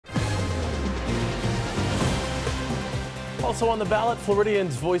Also on the ballot,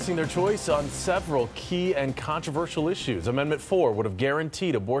 Floridians voicing their choice on several key and controversial issues. Amendment 4 would have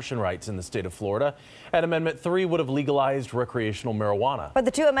guaranteed abortion rights in the state of Florida, and Amendment 3 would have legalized recreational marijuana. But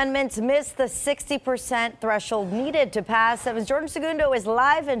the two amendments missed the 60% threshold needed to pass. 7's Jordan Segundo is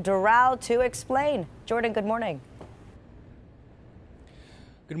live in Doral to explain. Jordan, good morning.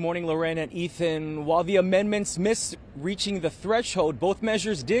 Good morning, Lorraine and Ethan. While the amendments missed reaching the threshold, both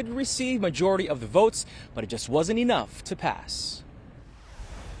measures did receive majority of the votes, but it just wasn't enough to pass.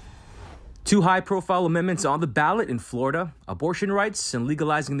 Two high-profile amendments on the ballot in Florida: abortion rights and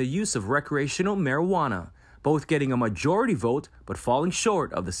legalizing the use of recreational marijuana, both getting a majority vote but falling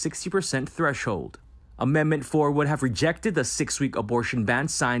short of the 60% threshold. Amendment 4 would have rejected the 6-week abortion ban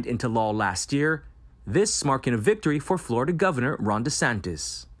signed into law last year, this marking a victory for Florida Governor Ron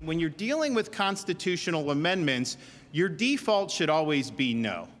DeSantis. When you're dealing with constitutional amendments, your default should always be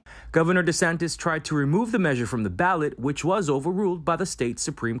no. Governor DeSantis tried to remove the measure from the ballot, which was overruled by the state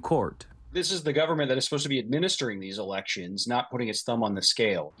Supreme Court. This is the government that is supposed to be administering these elections, not putting its thumb on the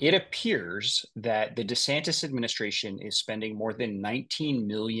scale. It appears that the DeSantis administration is spending more than $19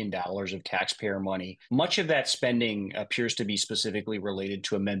 million of taxpayer money. Much of that spending appears to be specifically related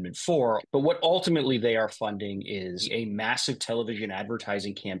to Amendment 4, but what ultimately they are funding is a massive television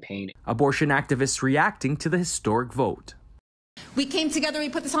advertising campaign. Abortion activists reacting to the historic vote. We came together, we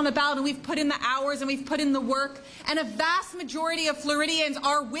put this on the ballot, and we've put in the hours and we've put in the work, and a vast majority of Floridians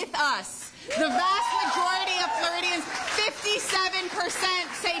are with us. The vast majority of Floridians,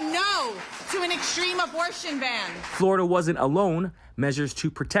 57%, say no to an extreme abortion ban. Florida wasn't alone. Measures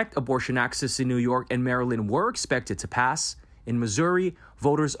to protect abortion access in New York and Maryland were expected to pass. In Missouri,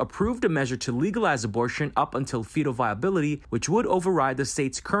 voters approved a measure to legalize abortion up until fetal viability, which would override the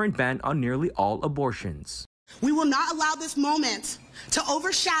state's current ban on nearly all abortions. We will not allow this moment to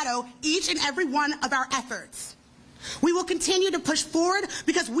overshadow each and every one of our efforts. We will continue to push forward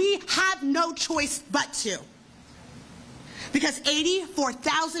because we have no choice but to. Because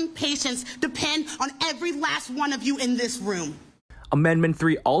 84,000 patients depend on every last one of you in this room. Amendment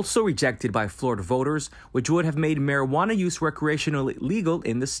 3 also rejected by Florida voters, which would have made marijuana use recreationally legal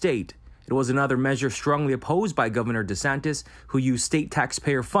in the state. It was another measure strongly opposed by Governor DeSantis, who used state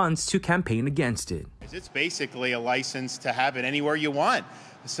taxpayer funds to campaign against it. It's basically a license to have it anywhere you want.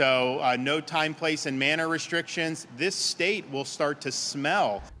 So no time, place, and manner restrictions. This state will start to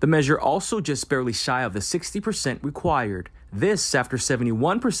smell. The measure also just barely shy of the 60% required. This after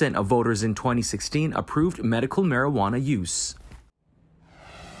 71% of voters in 2016 approved medical marijuana use.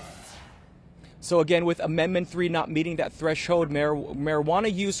 So again, with Amendment 3 not meeting that threshold,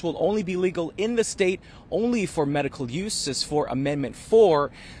 marijuana use will only be legal in the state, only for medical use. As for Amendment 4,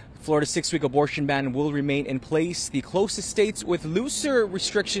 Florida's 6-week abortion ban will remain in place. The closest states with looser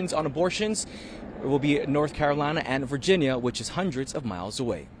restrictions on abortions will be North Carolina and Virginia, which is hundreds of miles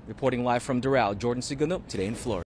away. Reporting live from Doral, Jordan Segundo, Today in Florida.